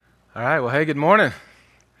All right, well, hey, good morning.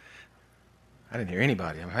 I didn't hear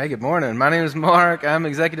anybody. Hey, good morning. My name is Mark. I'm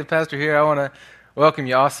executive pastor here. I want to welcome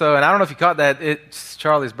you also. And I don't know if you caught that. It's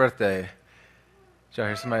Charlie's birthday. Did y'all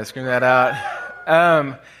hear somebody scream that out?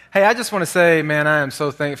 Hey, I just want to say, man, I am so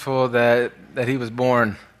thankful that he was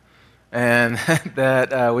born and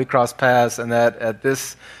that we crossed paths and that at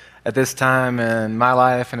this time in my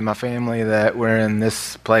life and in my family that we're in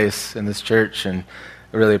this place, in this church, and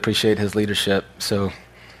I really appreciate his leadership. So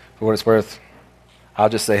for what it's worth, I'll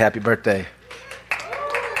just say happy birthday.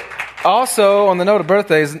 Also, on the note of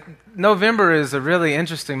birthdays, November is a really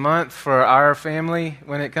interesting month for our family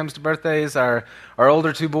when it comes to birthdays. Our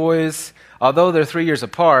older two boys, although they're 3 years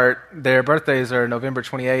apart, their birthdays are November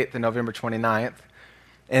 28th and November 29th.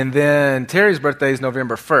 And then Terry's birthday is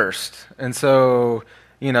November 1st. And so,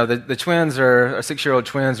 you know, the twins our 6-year-old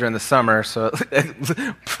twins are in the summer, so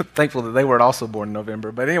thankful that they weren't also born in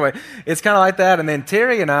November. But anyway, it's kind of like that. And then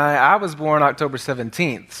Terry and I was born October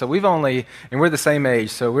 17th, so we're the same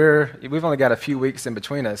age, so we've only got a few weeks in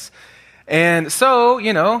between us. And so,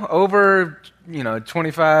 over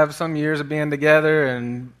 25 some years of being together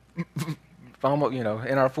and almost, in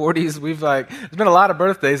our 40s, there's been a lot of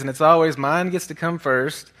birthdays, and it's always mine gets to come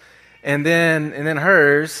first, and then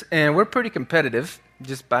hers, and we're pretty competitive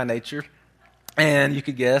just by nature, and you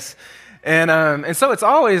could guess. And so it's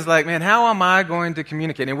always like, man, how am I going to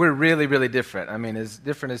communicate? And we're really, really different. I mean, as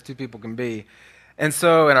different as two people can be. And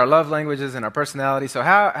so in our love languages and our personality, so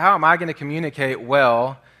how am I going to communicate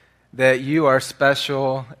well that you are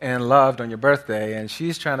special and loved on your birthday? And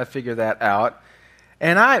she's trying to figure that out.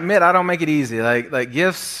 And I admit I don't make it easy. Like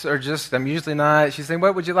gifts are just, I'm usually not. She's saying,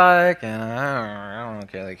 what would you like? And I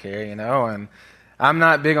don't really care, and I'm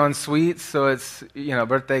not big on sweets, so it's,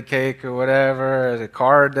 birthday cake or whatever. The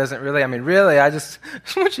card doesn't really, I just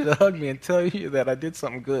want you to hug me and tell you that I did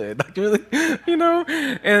something good. Like, really,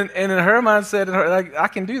 And in her mindset, I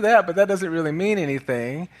can do that, but that doesn't really mean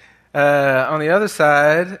anything. On the other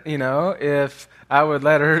side, if I would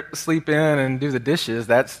let her sleep in and do the dishes,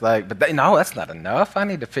 that's not enough. I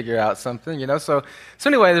need to figure out something, So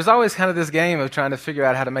anyway, there's always kind of this game of trying to figure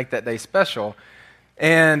out how to make that day special.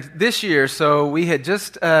 And this year, so we had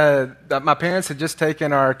my parents had just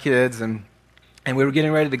taken our kids, and we were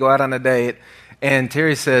getting ready to go out on a date. And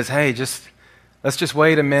Terry says, hey, let's just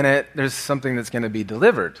wait a minute. There's something that's going to be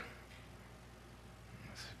delivered.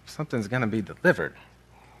 Something's going to be delivered.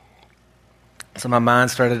 So my mind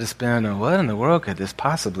started to spin, what in the world could this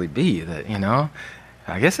possibly be? That,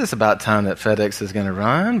 I guess it's about time that FedEx is going to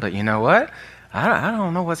run, but you know what? I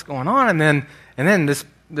don't know what's going on. And then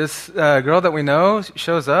this girl that we know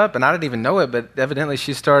shows up, and I didn't even know it, but evidently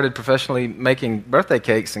she started professionally making birthday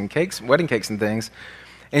cakes and wedding cakes and things,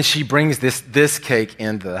 and she brings this cake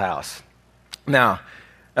into the house. Now,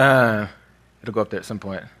 it'll go up there at some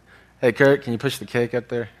point. Hey, Kurt, can you push the cake up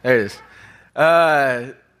there? There it is.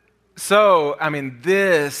 So,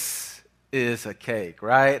 this is a cake,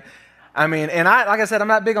 right? And like I said, I'm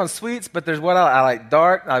not big on sweets, but there's what I like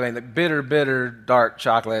the bitter, dark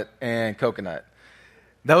chocolate and coconut.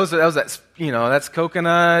 That's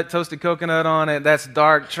coconut, toasted coconut on it. That's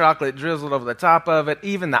dark chocolate drizzled over the top of it.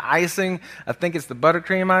 Even the icing, I think it's the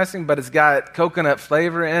buttercream icing, but it's got coconut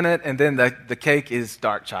flavor in it. And then the cake is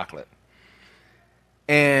dark chocolate.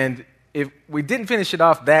 And if we didn't finish it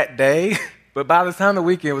off that day, but by the time the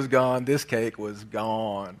weekend was gone, this cake was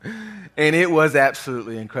gone. And it was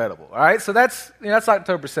absolutely incredible. All right, so that's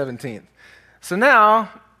October 17th. So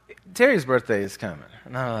now Terry's birthday is coming.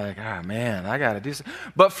 And I'm like, oh, man, I got to do something.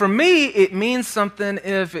 But for me, it means something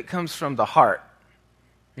if it comes from the heart,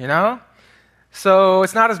 So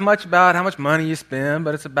it's not as much about how much money you spend,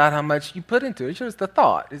 but it's about how much you put into it. It's the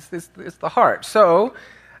thought. It's the heart. So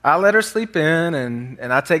I let her sleep in,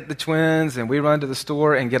 and I take the twins, and we run to the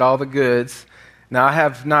store and get all the goods. Now, I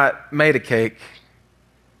have not made a cake,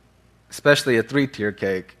 especially a 3-tier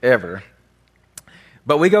cake, ever.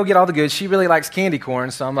 But we go get all the goods. She really likes candy corn,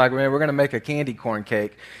 so I'm like, man, we're going to make a candy corn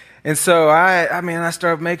cake. And so I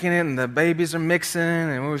start making it, and the babies are mixing,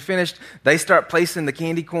 and when we finished, they start placing the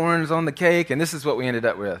candy corns on the cake, and this is what we ended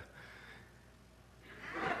up with.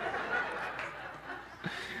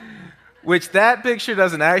 Which that picture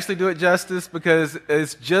doesn't actually do it justice because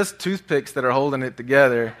it's just toothpicks that are holding it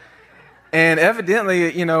together. And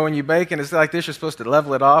evidently, when you bake and it's like this, you're supposed to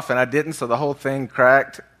level it off, and I didn't, so the whole thing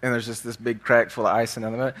cracked, and there's just this big crack full of icing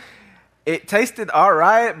on it. It tasted all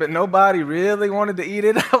right, but nobody really wanted to eat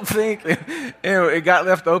it, I don't think. It got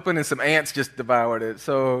left open, and some ants just devoured it.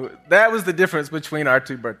 So that was the difference between our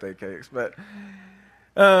two birthday cakes. But,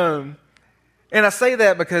 and I say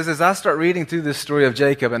that because as I start reading through this story of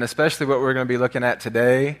Jacob, and especially what we're going to be looking at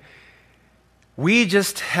today, we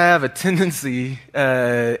just have a tendency,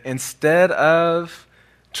 instead of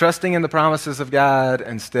trusting in the promises of God,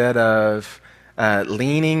 instead of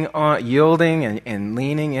leaning on, yielding and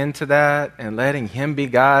leaning into that and letting Him be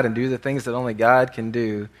God and do the things that only God can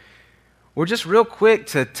do, we're just real quick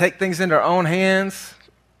to take things into our own hands,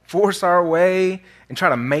 force our way, and try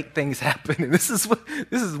to make things happen. And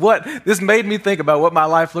this made me think about what my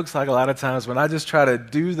life looks like a lot of times when I just try to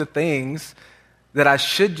do the things that I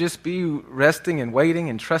should just be resting and waiting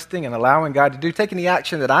and trusting and allowing God to do, taking the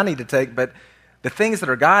action that I need to take, but the things that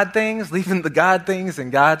are God things, leaving the God things in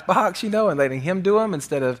God's box, and letting Him do them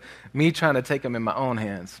instead of me trying to take them in my own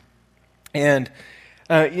hands. And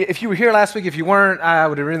if you were here last week, if you weren't, I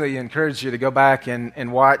would really encourage you to go back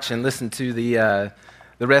and watch and listen to the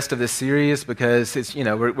rest of this series, because it's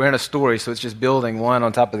we're in a story, so it's just building one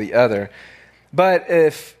on top of the other. But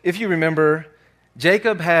if you remember,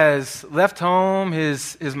 Jacob has left home.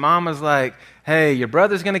 His mama's like, "Hey, your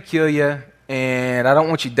brother's going to kill you, and I don't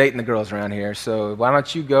want you dating the girls around here, so why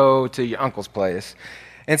don't you go to your uncle's place?"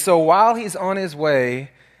 And so while he's on his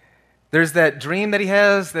way, there's that dream that he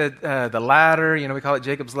has, that the ladder, we call it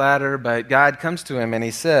Jacob's ladder, but God comes to him and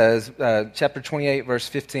He says, chapter 28, verse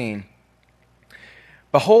 15,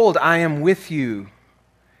 "Behold, I am with you,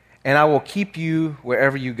 and I will keep you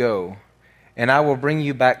wherever you go, and I will bring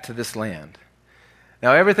you back to this land."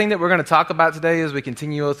 Now, everything that we're going to talk about today as we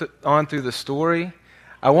continue on through the story,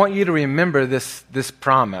 I want you to remember this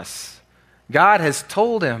promise. God has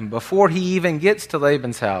told him before he even gets to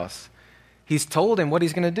Laban's house, He's told him what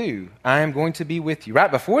He's going to do. "I am going to be with you."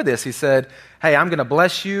 Right before this, He said, "Hey, I'm going to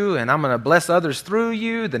bless you, and I'm going to bless others through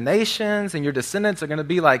you, the nations, and your descendants are going to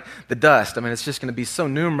be like the dust. It's just going to be so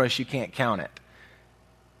numerous you can't count it.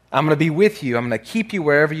 I'm going to be with you. I'm going to keep you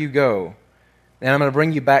wherever you go, and I'm going to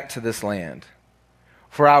bring you back to this land.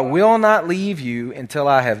 For I will not leave you until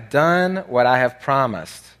I have done what I have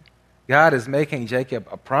promised." God is making Jacob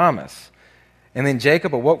a promise. "And then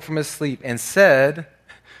Jacob awoke from his sleep and said,"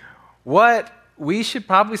 what we should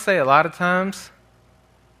probably say a lot of times,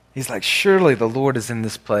 he's like, "Surely the Lord is in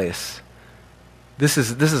this place. This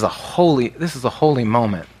is a holy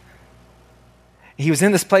moment. He was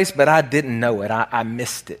in this place, but I didn't know it. I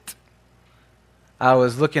missed it. I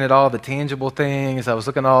was looking at all the tangible things. I was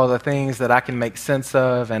looking at all the things that I can make sense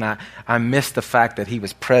of, and I missed the fact that He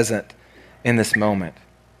was present in this moment."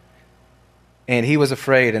 And he was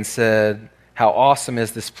afraid and said, "How awesome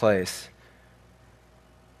is this place!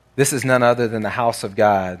 This is none other than the house of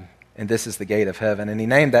God, and this is the gate of heaven." And he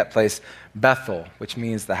named that place Bethel, which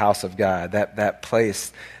means the house of God, that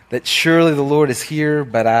place that surely the Lord is here,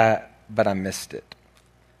 but I missed it.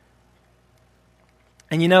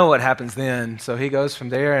 And you know what happens then. So he goes from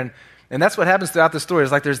there, and that's what happens throughout the story.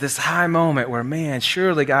 It's like there's this high moment where, man,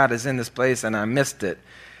 surely God is in this place, and I missed it.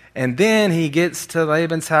 And then he gets to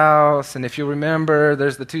Laban's house, and if you remember,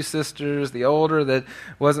 there's the two sisters, the older that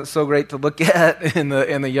wasn't so great to look at, and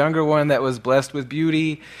the younger one that was blessed with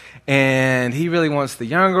beauty. And he really wants the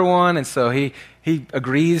younger one, and so he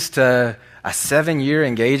agrees to a 7-year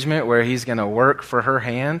engagement where he's going to work for her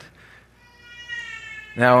hand.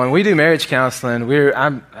 Now, when we do marriage counseling,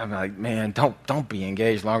 I'm like, man, don't be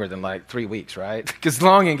engaged longer than like 3 weeks, right? Because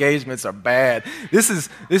long engagements are bad. This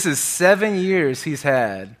is 7 years he's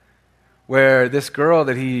had where this girl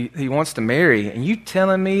that he wants to marry, and you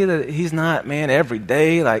telling me that he's not, man, every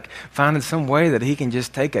day like finding some way that he can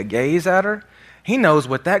just take a gaze at her? He knows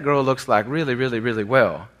what that girl looks like really, really, really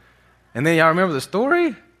well. And then y'all remember the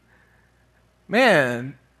story?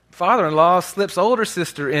 Man, father-in-law slips older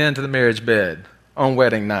sister into the marriage bed on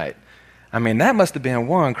wedding night. That must have been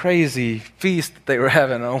one crazy feast that they were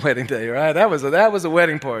having on wedding day, right? That was a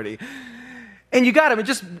wedding party. And you got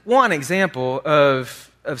just one example of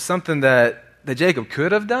something that Jacob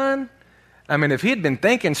could have done. If he had been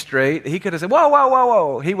thinking straight, he could have said,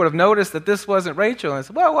 whoa. He would have noticed that this wasn't Rachel and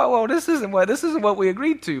said, whoa, this isn't what we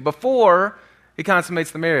agreed to before he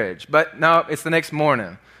consummates the marriage. But no, it's the next morning.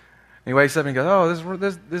 And he wakes up and goes, oh,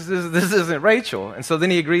 this isn't Rachel. And so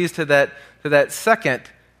then he agrees to that second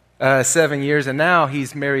 7 years, and now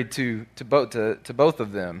he's married to both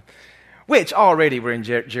of them, which already we're in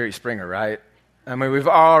Jerry Springer, right? We've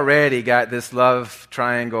already got this love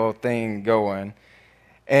triangle thing going.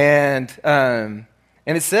 And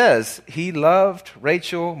it says he loved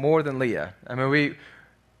Rachel more than Leah.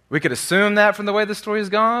 We could assume that from the way the story has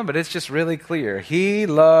gone, but it's just really clear. He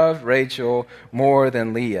loved Rachel more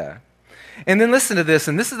than Leah. And then listen to this,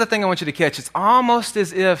 and this is the thing I want you to catch. It's almost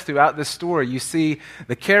as if throughout this story you see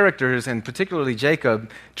the characters, and particularly Jacob,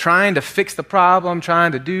 trying to fix the problem,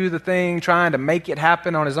 trying to do the thing, trying to make it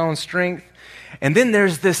happen on his own strength. And then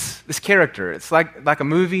there's this character. It's like a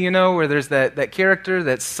movie, you know, where there's that character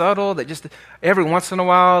that's subtle, that just every once in a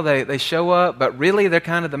while they show up, but really they're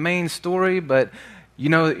kind of the main story, but you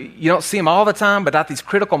know, you don't see them all the time, but at these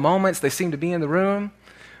critical moments, they seem to be in the room.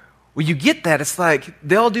 Well, you get that. It's like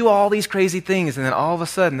they'll do all these crazy things, and then all of a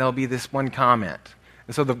sudden there'll be this one comment.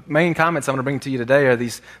 And so the main comments I'm going to bring to you today are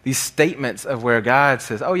these statements of where God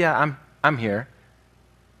says, oh yeah, I'm here,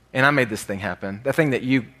 and I made this thing happen. The thing that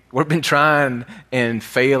we've been trying and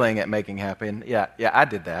failing at making happen. Yeah, I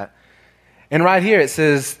did that. And right here it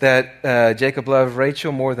says that Jacob loved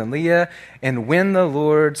Rachel more than Leah, and when the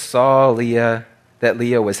Lord saw that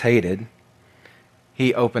Leah was hated,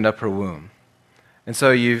 he opened up her womb. And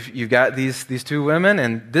so you've got these two women,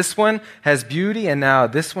 and this one has beauty, and now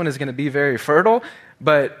this one is going to be very fertile.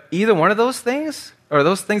 But either one of those things, or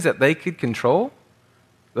those things that they could control,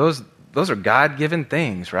 those are God-given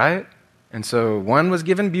things, right? And so one was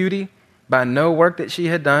given beauty by no work that she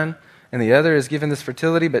had done, and the other is given this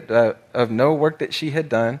fertility, but of no work that she had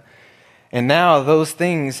done. And now those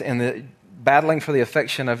things and the battling for the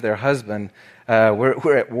affection of their husband,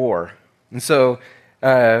 we're at war. And so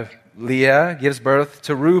Leah gives birth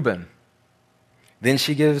to Reuben. Then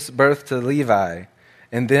she gives birth to Levi,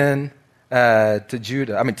 and then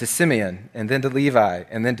to Simeon, and then to Levi,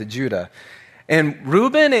 and then to Judah. And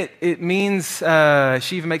Reuben, it means,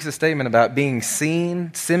 she even makes a statement about being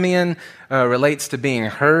seen. Simeon relates to being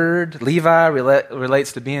heard. Levi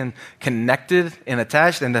relates to being connected and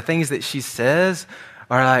attached. And the things that she says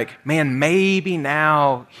are like, man, maybe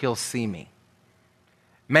now he'll see me.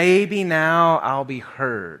 Maybe now I'll be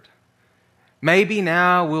heard. Maybe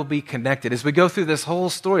now we'll be connected. As we go through this whole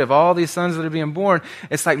story of all these sons that are being born,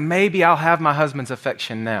 it's like maybe I'll have my husband's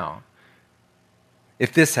affection now,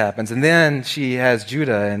 if this happens. And then she has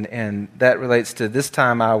Judah, and that relates to this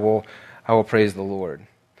time I will praise the Lord.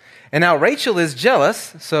 And now Rachel is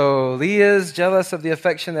jealous. So Leah is jealous of the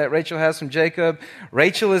affection that Rachel has from Jacob.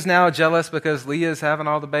 Rachel is now jealous because Leah is having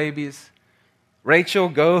all the babies. Rachel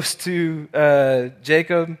goes to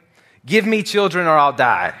Jacob, give me children or I'll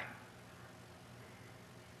die.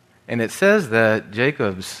 And it says that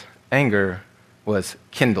Jacob's anger was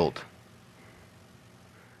kindled.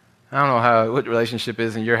 I don't know what relationship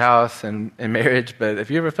is in your house and in marriage, but if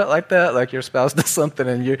you ever felt like that, like your spouse does something,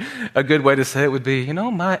 and a good way to say it would be,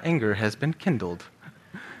 my anger has been kindled.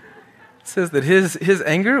 It says that his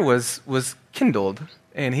anger was kindled,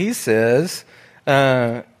 and he says,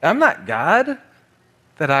 I'm not God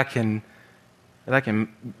that I can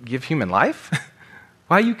give human life.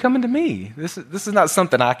 Why are you coming to me? This is not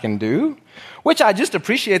something I can do. Which I just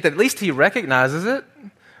appreciate that at least he recognizes it,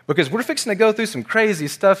 because we're fixing to go through some crazy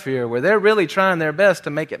stuff here where they're really trying their best to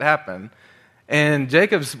make it happen. And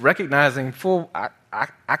Jacob's recognizing,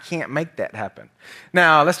 I can't make that happen.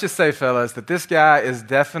 Now, let's just say, fellas, that this guy is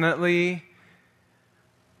definitely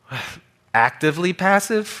actively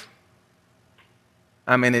passive.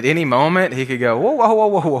 I mean, at any moment, he could go, whoa, whoa, whoa,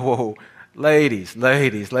 whoa, whoa, whoa. Ladies,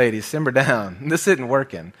 simmer down. This isn't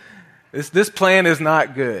working. This plan is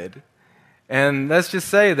not good. And let's just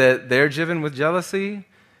say that they're driven with jealousy.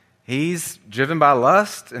 He's driven by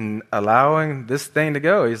lust and allowing this thing to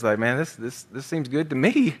go. He's like, man, this seems good to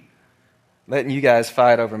me, letting you guys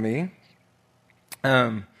fight over me.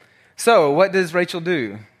 So what does Rachel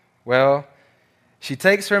do? Well, she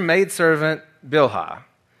takes her maidservant, Bilhah.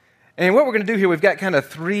 And what we're going to do here, we've got kind of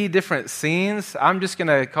three different scenes. I'm just going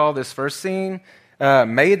to call this first scene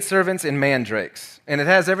maidservants and mandrakes. And it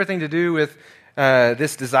has everything to do with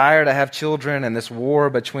this desire to have children and this war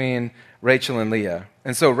between Rachel and Leah.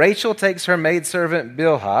 And so Rachel takes her maidservant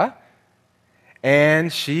Bilhah,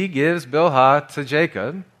 and she gives Bilhah to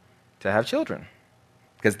Jacob to have children,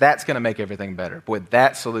 because that's going to make everything better. Boy,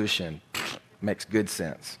 that solution makes good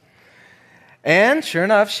sense. And sure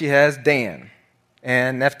enough, she has Dan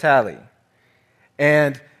and Naphtali.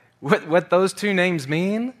 And what those two names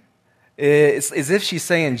mean is as if she's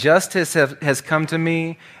saying, justice has come to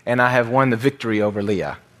me, and I have won the victory over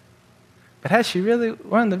Leah. But has she really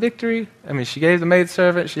won the victory? I mean, she gave the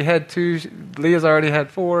maidservant, she had 2, Leah's already had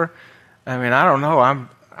 4. I mean, I don't know,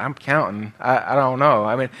 I'm counting. I don't know.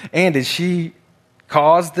 I mean, and did she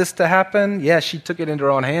cause this to happen? Yeah, she took it into her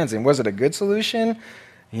own hands. And was it a good solution?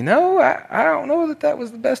 I don't know that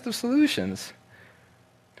was the best of solutions.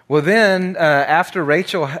 Well, then, after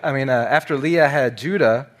Leah had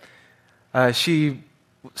Judah, she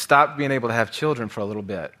stopped being able to have children for a little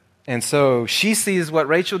bit. And so she sees what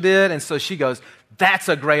Rachel did, and so she goes, that's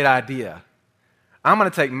a great idea. I'm going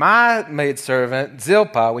to take my maidservant,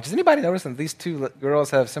 Zilpah, which is anybody notice that these two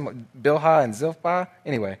girls have similar, Bilhah and Zilpah?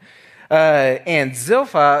 Anyway, And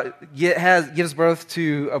Zilpah gives birth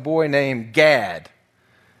to a boy named Gad,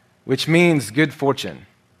 which means good fortune.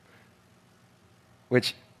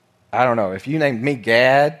 Which, I don't know, if you named me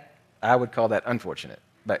Gad, I would call that unfortunate.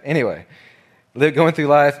 But anyway, going through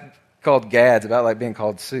life called Gad's about like being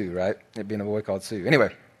called Sue, right? It being a boy called Sue.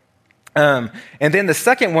 Anyway, and then the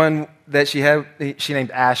second one that she had, she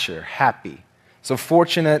named Asher, happy. So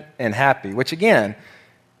fortunate and happy, which again,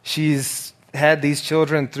 she's had these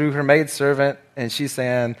children through her maidservant, and she's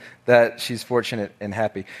saying that she's fortunate and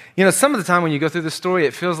happy. You know, some of the time when you go through the story,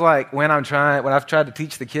 it feels like when I've tried to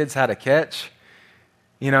teach the kids how to catch,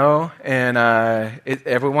 you know, and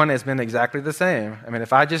everyone has been exactly the same. I mean,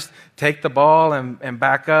 if I just take the ball and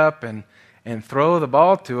back up and throw the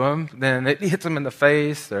ball to them, then it hits them in the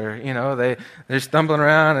face, or, you know, they're stumbling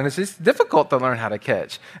around, and it's just difficult to learn how to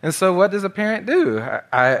catch. And so what does a parent do?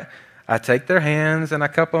 I take their hands and I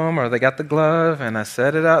cup them, or they got the glove, and I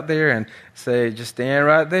set it out there and say, just stand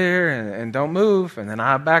right there and don't move. And then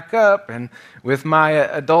I back up, and with my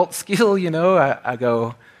adult skill, you know, I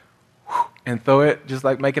go and throw it just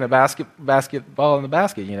like making a basketball in the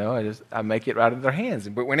basket, you know. I make it right in their hands.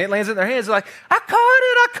 But when it lands in their hands, they're like, I caught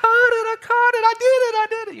it, I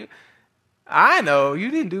did it. I know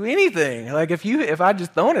you didn't do anything. Like if I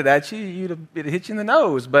just thrown it at you, it'd hit you in the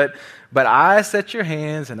nose. But I set your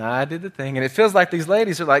hands and I did the thing. And it feels like these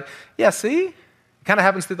ladies are like, yeah, see? It kind of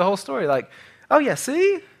happens through the whole story. Like, oh yeah,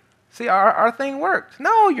 see? See, our thing worked.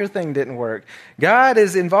 No, your thing didn't work. God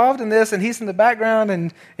is involved in this, and he's in the background,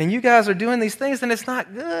 and you guys are doing these things, and it's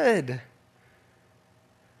not good.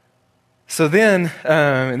 So then,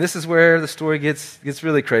 and this is where the story gets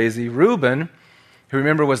really crazy. Reuben, who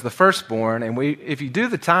remember was the firstborn, and if you do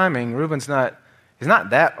the timing, Reuben's he's not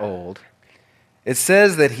that old. It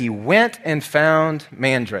says that he went and found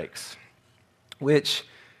mandrakes, which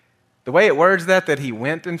the way it words that he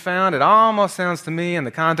went and found, it almost sounds to me in the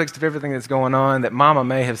context of everything that's going on that Mama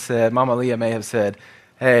Leah may have said,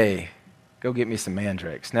 hey, go get me some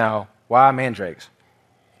mandrakes. Now, why mandrakes?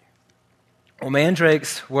 Well,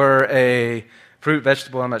 mandrakes were a fruit,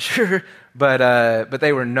 vegetable, I'm not sure, but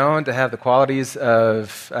they were known to have the qualities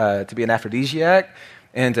of to be an aphrodisiac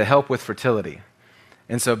and to help with fertility.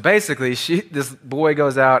 And so basically, this boy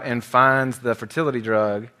goes out and finds the fertility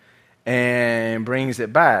drug and brings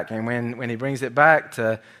it back. And when he brings it back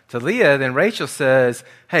to Leah, then Rachel says,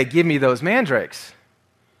 hey, give me those mandrakes.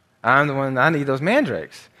 I'm the one, I need those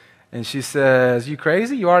mandrakes. And she says, you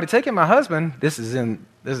crazy? You already taken my husband. This is in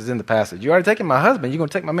the passage. You already taken my husband. You going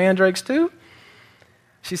to take my mandrakes too?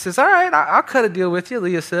 She says, all right, I'll cut a deal with you,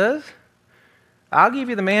 Leah says. I'll give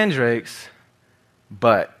you the mandrakes,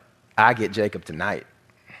 but I get Jacob tonight.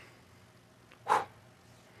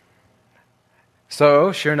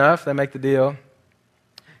 So, sure enough, they make the deal.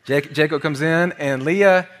 Jacob comes in, and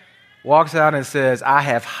Leah walks out and says, I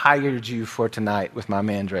have hired you for tonight with my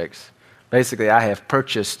mandrakes. Basically, I have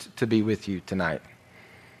purchased to be with you tonight.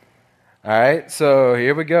 All right, so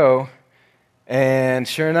here we go. And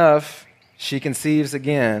sure enough, she conceives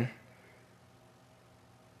again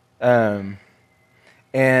and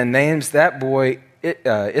names that boy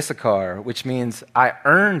Issachar, which means I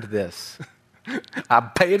earned this. I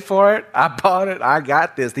paid for it. I bought it. I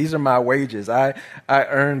got this. These are my wages. I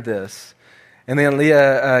earned this. And then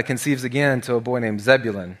Leah conceives again to a boy named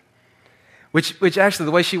Zebulun, which actually,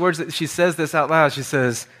 the way she words it, she says this out loud. She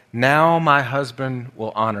says, now my husband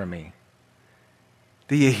will honor me.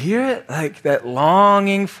 Do you hear it? Like that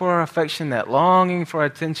longing for affection, that longing for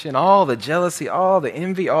attention, all the jealousy, all the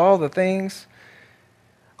envy, all the things,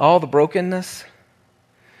 all the brokenness.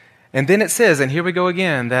 And then it says, and here we go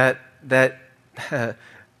again, that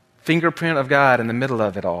fingerprint of God in the middle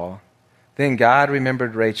of it all. Then God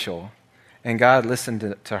remembered Rachel, and God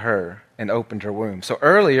listened to her and opened her womb. So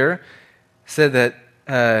earlier said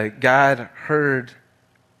that God heard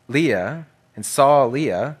Leah and saw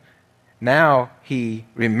Leah. Now he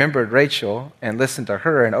remembered Rachel and listened to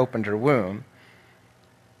her and opened her womb.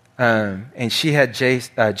 And she had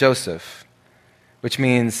Joseph, which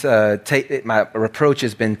means my reproach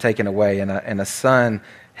has been taken away and a son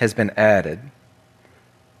has been added.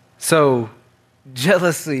 So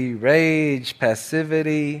jealousy, rage,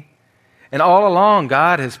 passivity, and all along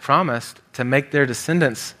God has promised to make their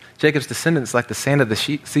descendants, Jacob's descendants, like the sand of the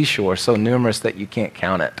seashore, so numerous that you can't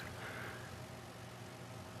count it.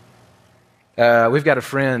 We've got a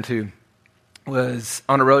friend who was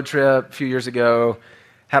on a road trip a few years ago,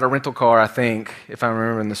 had a rental car, I think, if I'm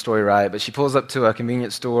remembering the story right, but she pulls up to a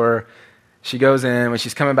convenience store. She goes in. When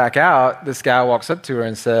she's coming back out, this guy walks up to her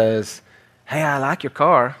and says, hey, I like your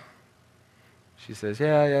car. She says,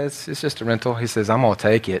 yeah, it's just a rental. He says, I'm going to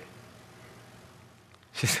take it.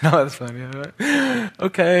 She said, oh, that's funny. I'm like,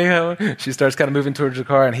 okay. She starts kind of moving towards the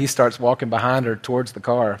car, and he starts walking behind her towards the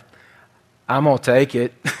car. I'm going to take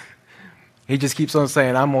it. He just keeps on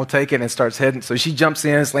saying, I'm going to take it, and starts heading. So she jumps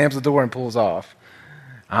in, slams the door, and pulls off.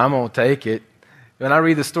 I'm going to take it. When I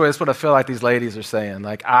read the story, that's what I feel like these ladies are saying.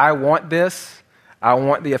 Like, I want this. I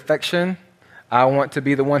want the affection. I want to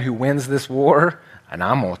be the one who wins this war, and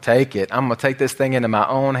I'm going to take it. I'm going to take this thing into my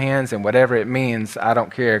own hands, and whatever it means, I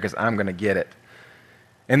don't care because I'm going to get it.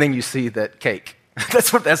 And then you see that cake.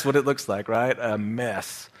 That's what it looks like, right? A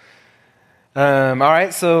mess. All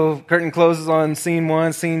right, so curtain closes on scene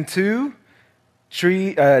 1. Scene 2,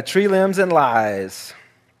 tree limbs and lies.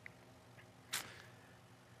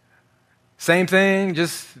 Same thing,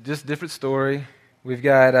 just different story. We've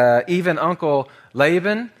got even Uncle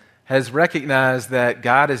Laban has recognized that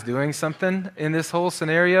God is doing something in this whole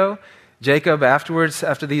scenario. Jacob, afterwards,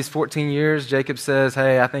 after these 14 years, Jacob says,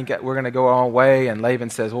 hey, I think we're going to go our own way. And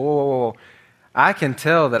Laban says, whoa, I can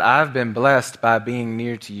tell that I've been blessed by being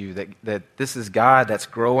near to you, that this is God that's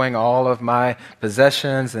growing all of my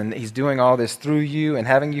possessions, and he's doing all this through you and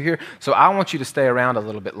having you here. So I want you to stay around a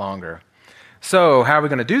little bit longer. So how are we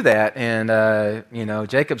going to do that? And,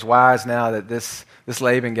 Jacob's wise now that this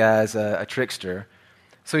Laban guy's a trickster.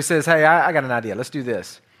 So he says, hey, I got an idea. Let's do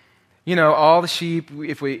this. All the sheep,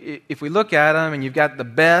 if we look at them, and you've got the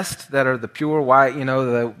best that are the pure white,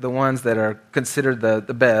 the ones that are considered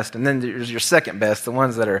the best, and then there's your second best, the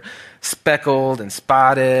ones that are speckled and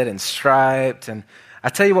spotted and striped. And I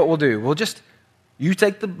tell you what we'll do. You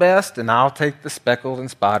take the best, and I'll take the speckled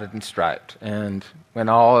and spotted and striped. And when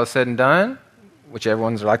all is said and done, whichever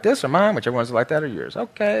ones are like this are mine, whichever ones are like that are yours.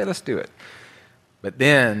 Okay, let's do it. But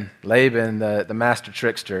then Laban, the master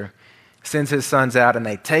trickster, sends his sons out, and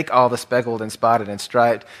they take all the speckled and spotted and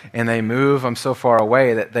striped, and they move them so far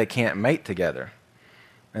away that they can't mate together.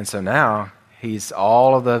 And so now he's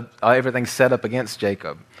everything's set up against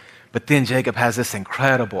Jacob. But then Jacob has this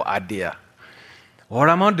incredible idea. What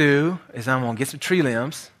I'm going to do is I'm going to get some tree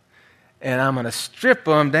limbs, and I'm going to strip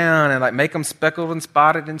them down and make them speckled and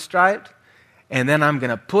spotted and striped. And then I'm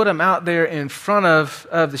going to put them out there in front of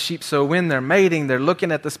the sheep, so when they're mating, they're looking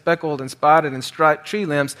at the speckled and spotted and striped tree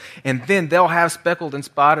limbs, and then they'll have speckled and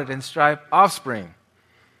spotted and striped offspring.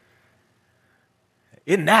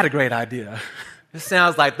 Isn't that a great idea? It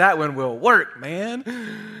sounds like that one will work, man.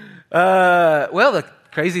 Well, the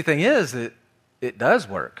crazy thing is that it does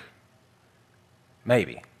work.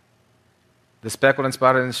 Maybe. The speckled and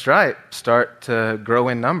spotted and striped start to grow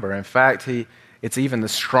in number. In fact, it's even the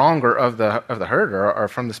stronger of the herd are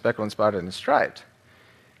from the speckled and spotted and striped.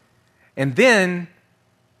 And then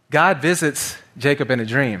God visits Jacob in a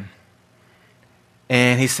dream.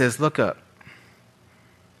 And he says, look up.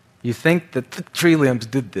 You think that the tree limbs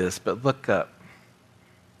did this, but look up.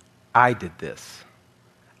 I did this.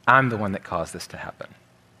 I'm the one that caused this to happen.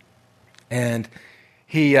 And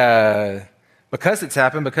he, because it's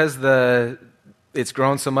happened, because it's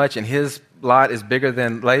grown so much and his lot is bigger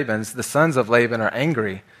than Laban's, the sons of Laban are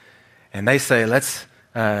angry. And they say,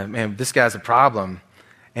 man, this guy's a problem.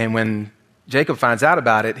 And when Jacob finds out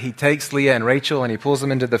about it, he takes Leah and Rachel and he pulls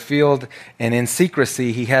them into the field, and in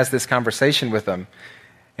secrecy he has this conversation with them.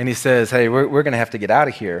 And he says, hey, we're going to have to get out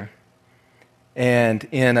of here. And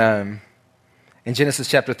in Genesis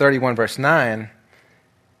chapter 31, verse 9,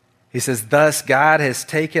 he says, thus God has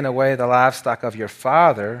taken away the livestock of your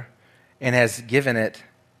father and has given it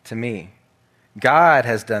to me. God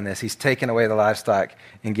has done this. He's taken away the livestock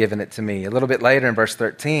and given it to me. A little bit later in verse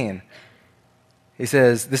 13, he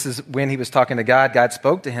says, this is when he was talking to God. God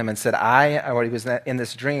spoke to him and said, he was in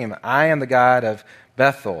this dream, I am the God of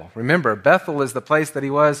Bethel. Remember, Bethel is the place that he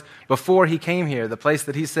was before he came here, the place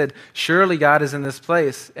that he said, surely God is in this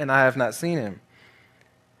place, and I have not seen him.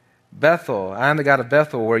 Bethel, I am the God of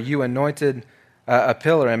Bethel, where you anointed a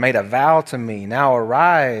pillar and made a vow to me. Now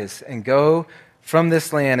arise and go from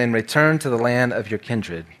this land and return to the land of your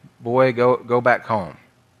kindred. Boy, go back home.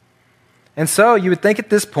 And so you would think at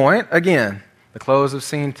this point, again, the close of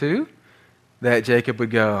scene 2, that Jacob would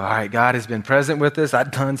go, all right, God has been present with us.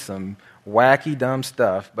 I've done some wacky, dumb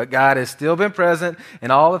stuff, but God has still been present,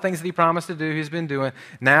 and all the things that he promised to do, he's been doing.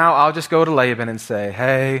 Now I'll just go to Laban and say,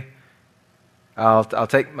 hey, I'll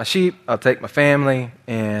take my sheep, I'll take my family,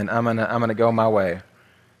 and I'm gonna go my way.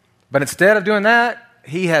 But instead of doing that,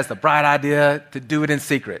 he has the bright idea to do it in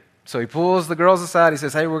secret. So he pulls the girls aside. He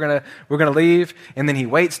says, hey, we're gonna leave. And then he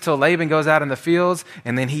waits till Laban goes out in the fields,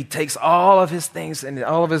 and then he takes all of his things and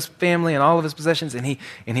all of his family and all of his possessions, and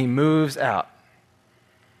he moves out.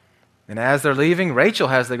 And as they're leaving, Rachel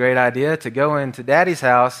has the great idea to go into Daddy's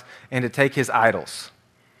house and to take his idols,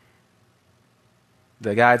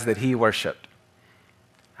 the gods that he worshipped.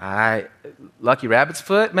 Lucky rabbit's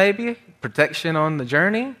foot, maybe. Protection on the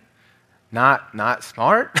journey. Not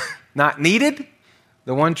smart. Not needed.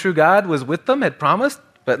 The one true God was with them, had promised.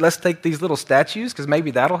 But let's take these little statues because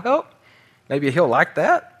maybe that'll help. Maybe he'll like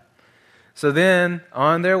that. So then,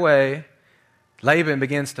 on their way, Laban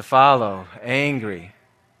begins to follow, angry.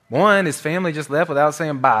 One, his family just left without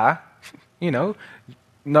saying bye.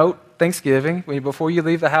 Note Thanksgiving. Before you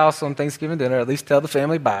leave the house on Thanksgiving dinner, at least tell the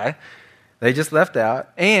family bye. They just left out.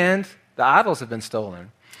 And the idols have been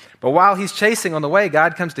stolen. But while he's chasing on the way,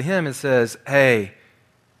 God comes to him and says, hey,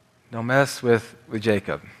 don't mess with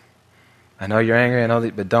Jacob. I know you're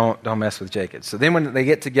angry, but don't mess with Jacob. So then when they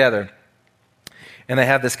get together and they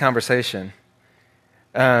have this conversation,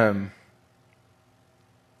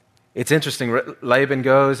 it's interesting. Laban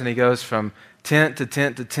goes and he goes from tent to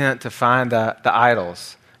tent to tent to find the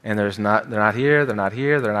idols. And they're not here, they're not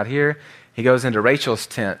here, they're not here. He goes into Rachel's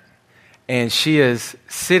tent, and she is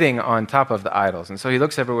sitting on top of the idols. And so he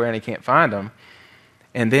looks everywhere and he can't find them.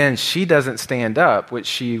 And then she doesn't stand up, which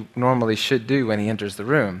she normally should do when he enters the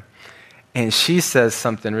room. And she says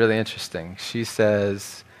something really interesting. She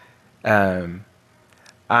says, I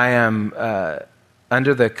am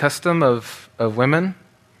under the custom of women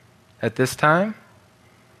at this time,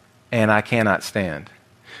 and I cannot stand.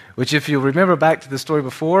 Which, if you remember back to the story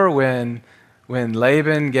before, when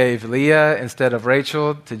Laban gave Leah instead of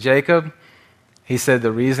Rachel to Jacob, he said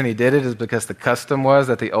the reason he did it is because the custom was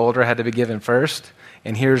that the older had to be given first.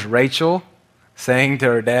 And here's Rachel saying to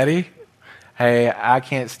her daddy, hey, I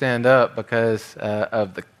can't stand up because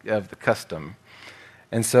of the custom.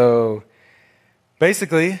 And so,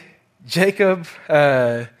 basically, Jacob,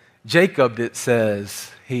 it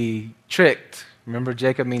says, he tricked. Remember,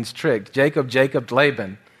 Jacob means tricked. Jacob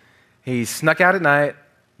Laban. He snuck out at night.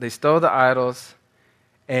 They stole the idols.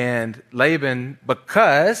 And Laban,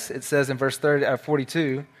 because, it says in verse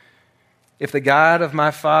 42, if the God of my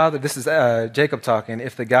father, this is Jacob talking,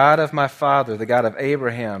 if the God of my father, the God of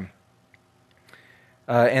Abraham,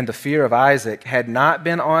 and the fear of Isaac had not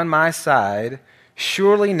been on my side,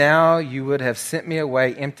 surely now you would have sent me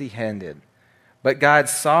away empty-handed. But God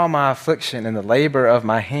saw my affliction and the labor of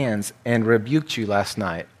my hands and rebuked you last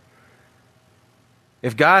night.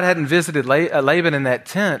 If God hadn't visited Laban in that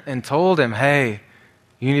tent and told him, hey,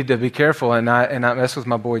 you need to be careful and not mess with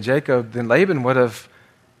my boy Jacob, then Laban would have,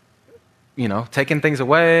 taken things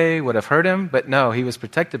away, would have hurt him. But no, he was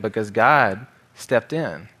protected because God stepped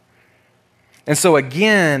in. And so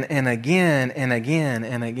again and again and again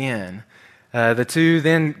and again, the two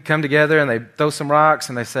then come together and they throw some rocks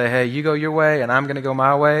and they say, hey, you go your way and I'm going to go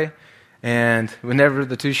my way. And whenever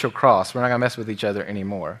the two shall cross, we're not going to mess with each other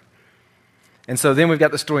anymore. And so then we've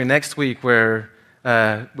got the story next week where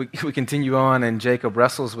we continue on and Jacob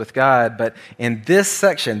wrestles with God. But in this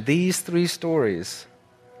section, these three stories,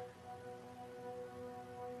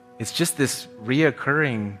 it's just this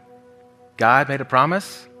reoccurring God made a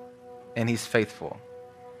promise and he's faithful.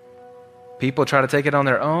 People try to take it on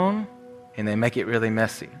their own and they make it really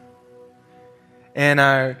messy. And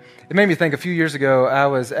it made me think a few years ago, I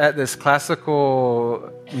was at this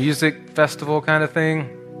classical music festival kind of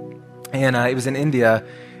thing. And it was in India.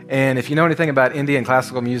 And if you know anything about Indian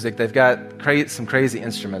classical music, they've got some crazy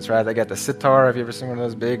instruments, right? They got the sitar. Have you ever seen one of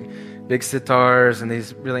those big sitars and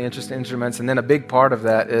these really interesting instruments? And then a big part of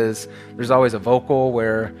that is there's always a vocal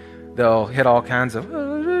where they'll hit all kinds of,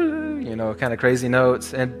 kind of crazy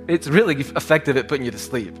notes. And it's really effective at putting you to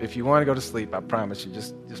sleep. If you want to go to sleep, I promise you,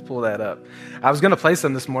 just pull that up. I was going to play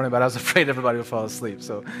some this morning, but I was afraid everybody would fall asleep.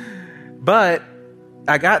 But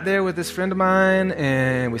I got there with this friend of mine,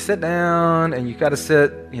 and we sit down, and you got to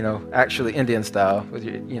sit, actually Indian style with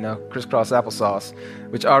your, crisscross applesauce,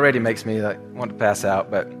 which already makes me want to pass out.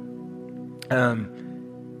 But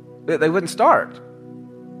they wouldn't start,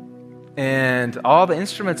 and all the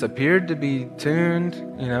instruments appeared to be tuned.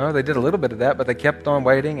 They did a little bit of that, but they kept on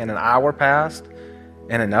waiting, and an hour passed,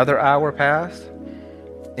 and another hour passed.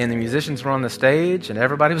 And the musicians were on the stage, and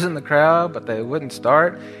everybody was in the crowd, but they wouldn't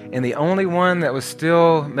start. And the only one that was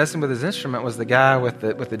still messing with his instrument was the guy with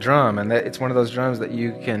the drum. And it's one of those drums that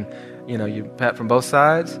you can, you pat from both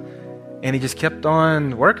sides. And he just kept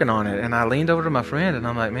on working on it. And I leaned over to my friend, and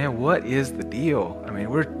I'm like, man, what is the deal? I mean,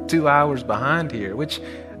 we're 2 hours behind here, which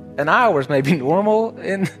an hour is maybe normal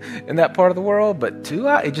in that part of the world, but 2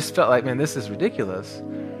 hours, it just felt like, man, this is ridiculous.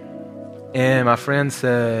 And my friend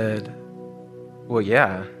said, well,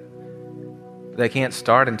 yeah, they can't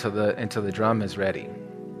start until the drum is ready.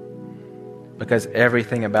 Because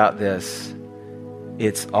everything about this,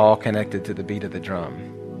 it's all connected to the beat of the drum.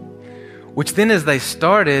 Which then as they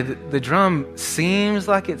started, the drum seems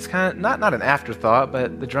like it's kind of, not an afterthought,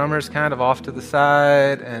 but the drummer's kind of off to the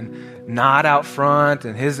side and not out front,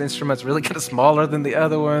 and his instrument's really kind of smaller than the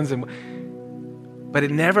other ones. But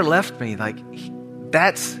it never left me. Like,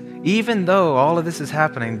 that's, even though all of this is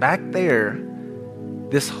happening back there,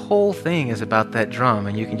 this whole thing is about that drum,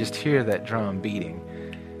 and you can just hear that drum beating.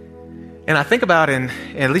 And I think about,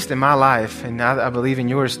 at least in my life, and I believe in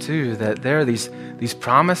yours too, that there are these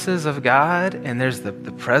promises of God, and there's the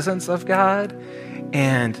presence of God.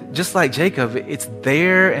 And just like Jacob, it's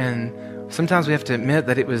there, and sometimes we have to admit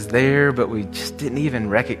that it was there, but we just didn't even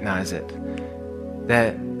recognize it.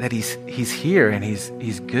 That he's here, and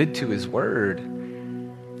he's good to his word.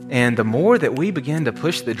 And the more that we begin to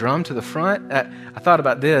push the drum to the front, I thought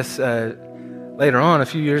about this later on, a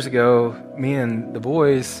few years ago. Me and the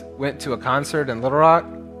boys went to a concert in Little Rock,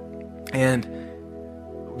 and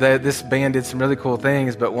this band did some really cool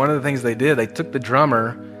things, but one of the things they did, they took the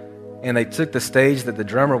drummer and they took the stage that the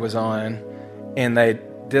drummer was on, and they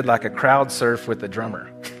did like a crowd surf with the drummer.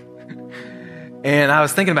 And I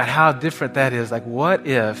was thinking about how different that is. Like, what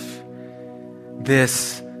if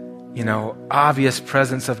this, obvious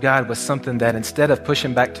presence of God was something that instead of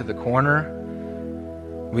pushing back to the corner,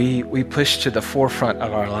 we pushed to the forefront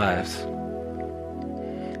of our lives.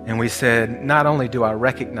 And we said, not only do I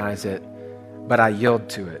recognize it, but I yield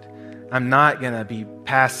to it. I'm not going to be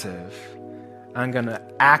passive. I'm going to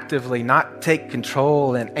actively not take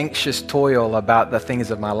control and anxious toil about the things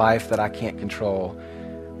of my life that I can't control,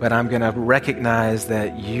 but I'm going to recognize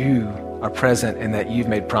that you are present and that you've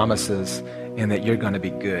made promises and that you're going to be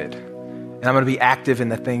good. And I'm going to be active in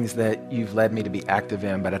the things that you've led me to be active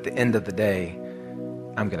in, but at the end of the day,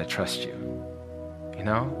 I'm going to trust you.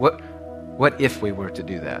 What if we were to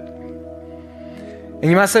do that? And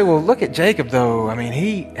you might say, well, look at Jacob, though. I mean,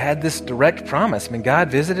 he had this direct promise. I mean, God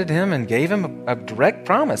visited him and gave him a direct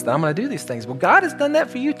promise that I'm going to do these things. Well, God has done that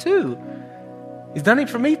for you, too. He's done it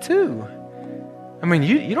for me, too. I mean,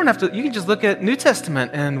 you don't have to, you can just look at New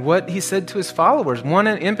Testament and what he said to his followers. One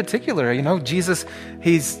in particular, Jesus,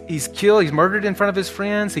 he's killed, he's murdered in front of his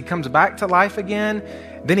friends. He comes back to life again.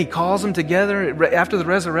 Then he calls them together. After the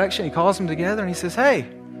resurrection, he calls them together and he says, hey,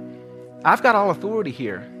 I've got all authority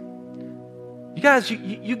here. You guys,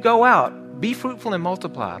 you go out, be fruitful and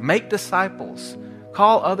multiply, make disciples,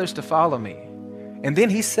 call others to follow me. And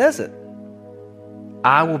then he says it,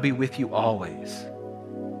 I will be with you always,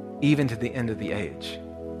 even to the end of the age.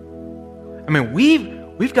 I mean,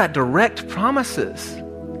 we've got direct promises.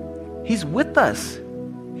 He's with us.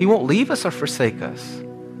 He won't leave us or forsake us.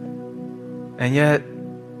 And yet,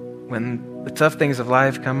 when the tough things of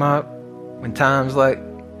life come up, when times like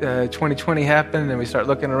 2020 happen and we start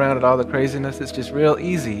looking around at all the craziness, it's just real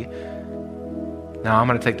easy. Now I'm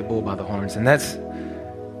going to take the bull by the horns. And that's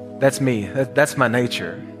me. That's my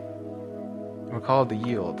nature. We're called to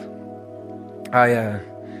yield.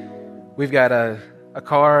 We've got a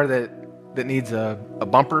car that needs a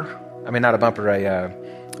bumper. I mean, not a bumper,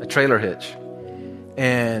 a trailer hitch.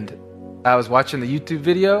 And I was watching the YouTube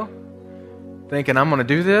video thinking I'm going to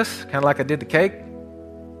do this, kind of like I did the cake.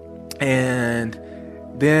 And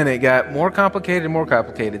then it got more complicated and more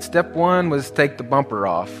complicated. Step one was take the bumper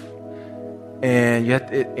off. And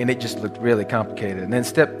it just looked really complicated. And then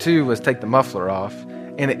step two was take the muffler off.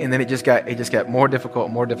 And then it just got more difficult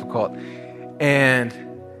and more difficult. And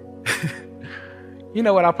you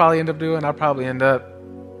know what I'll probably end up doing? I'll probably end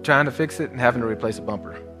up trying to fix it and having to replace a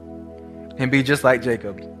bumper. And be just like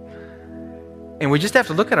Jacob. And we just have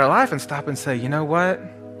to look at our life and stop and say, you know what?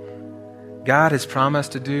 God has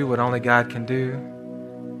promised to do what only God can do.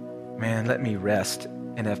 Man, let me rest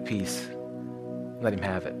and have peace. Let him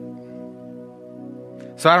have it.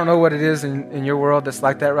 So I don't know what it is in your world that's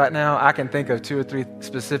like that right now. I can think of 2 or 3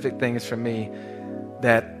 specific things for me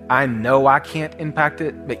that I know I can't impact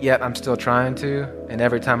it, but yet I'm still trying to. And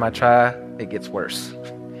every time I try, it gets worse.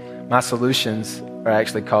 My solutions are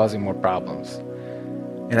actually causing more problems.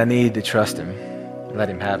 And I need to trust him. Let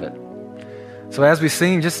him have it. So as we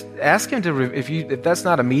sing, just ask him to, if that's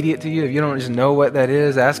not immediate to you, if you don't just know what that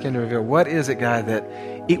is, ask him to reveal, what is it, God, that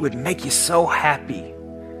it would make you so happy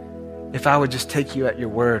if I would just take you at your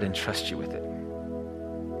word and trust you with it?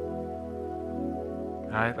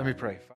 All right, let me pray.